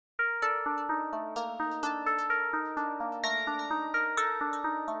Hooligan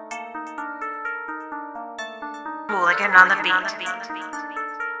on the beat. I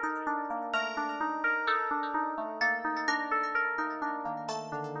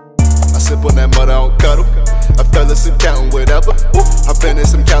sip on that mud, I don't cuddle. I fell asleep counting whatever. I've been in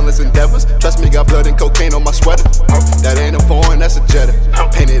some countless endeavors. Trust me, got blood and cocaine on my sweater. That ain't a foreign, that's a Jetta.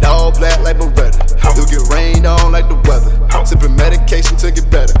 Painted all black like Beretta. You'll get rained on like the weather. Sipping medication to get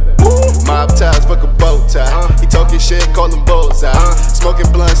better. Mob ties, fuck a bow tie. He talking shit, call him bullseye. Smoking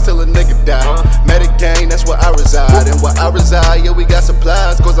blunts till a nigga die. Medic gang, that's where I reside. And where I reside, yeah, we got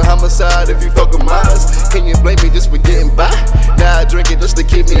supplies. Cause a homicide if you fuck with mines. Can you blame me just for getting by? Now I drink it just to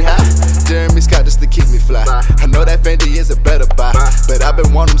keep me high. Jeremy Scott just to keep me fly. I know that Fendi is a better buy, but I've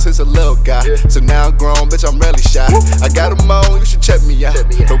been wanting them since a little guy. So now I'm grown, bitch, I'm really shy. I got them on, you should check me out.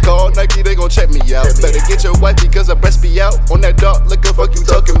 Don't call Nike, they gon' check me out. Better get your wife because her breast be out. On that dark liquor, fuck you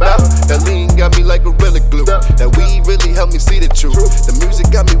talking about. That lean got me like Gorilla Glue. That weed really helped me see the truth. The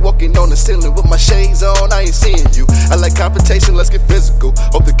music got me walking on the ceiling with my shades on, I ain't seeing you. I like confrontation, let's get physical.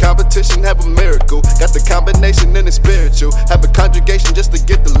 Hope the competition have a miracle. Got the combination and the spiritual. Have a conjugation just to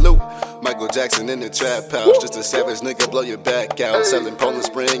get the loot. Michael Jackson in the trap house, just a savage nigga, blow your back out. Selling Poland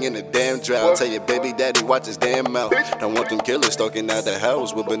Spring in the damn drought. Tell your baby daddy watch his damn mouth. Don't want them killers stalking out the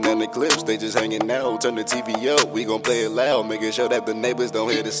house with banana clips, they just hanging out. Turn the TV up, we gon' play it loud, making sure that the neighbors don't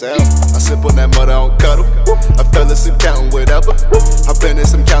hear the sound. I sip on that mud, I don't cuddle. I fell asleep counting whatever. I've been in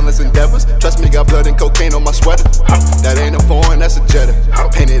some countless endeavors. Trust me, got blood and cocaine on my sweater. That ain't a foreign, that's a Jetta.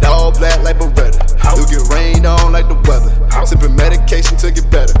 Painted all black like Beretta. You'll get rained on like the weather. Sipping medication to get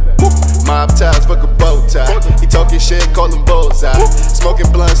better. Mob ties, fuck a bow tie. He talking shit, call him bullseye. Smoking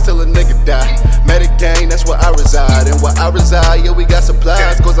blunts till a nigga die. Medic gang, that's where I reside. And where I reside, yeah, we got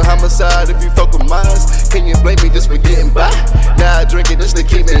supplies. Cause a homicide if you fuck with mines. Can you blame me just for getting by? Now I drink it just to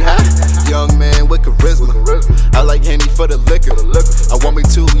keep me high. Young man with charisma. I like Henny for the liquor. I want me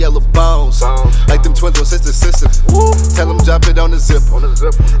 2 yellow bones. Like them twins on sister. Tell them drop it on the zipper.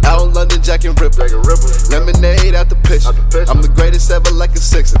 Out in London, Jack and Ripper. Lemonade out the picture. I'm the greatest ever like a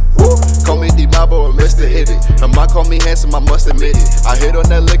sixer. Call me Dmob or Mr. Hit It. My mom call me handsome, I must admit it. I hit on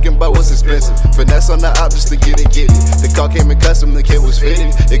that licking, but was expensive. Finesse on the op just to get it. The car came in custom, the kid was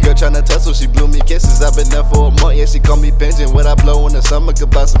fitted. The girl tryna tussle, she blew me kisses. I've been there for a month, yeah, she call me pension. What I blow in the summer could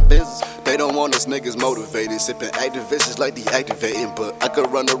buy some business. They don't want us niggas motivated, sipping activists like deactivating. But I could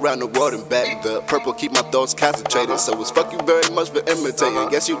run around the world and back. The purple keep my thoughts concentrated. So it's fuck you very much for imitating.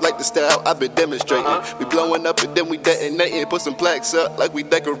 Guess you like the style I've been demonstrating. We blowing up and then we detonating. Put some plaques up like we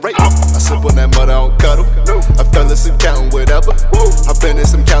decorating. I sip on that mud, I don't cuddle. I fell asleep counting whatever. I've been in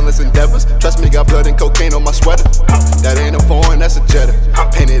some countless endeavors. Trust me, got blood and cocaine on my sweater. That ain't a foreign, that's a Jetta.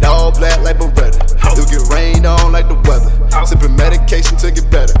 Painted all black like Beretta. You'll get rained on like the weather. Sipping medication to get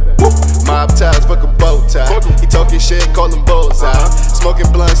better. Mob ties, fuck a bow tie. He talking shit, call him bullseye.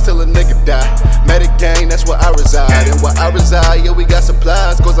 Smoking blunts till a nigga die. Medic gang, that's where I reside. And where I reside, yeah, we got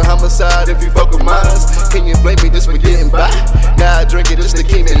supplies. Cause a homicide if you fuck with mines. Can you blame me just for getting by? Now I drink it just to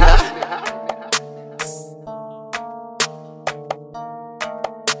keep me high.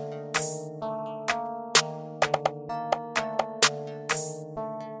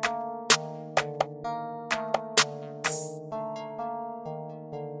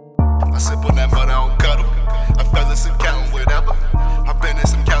 I sip on that mud, I don't cuddle. I fell asleep counting whatever. I've been in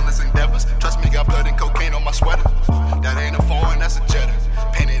some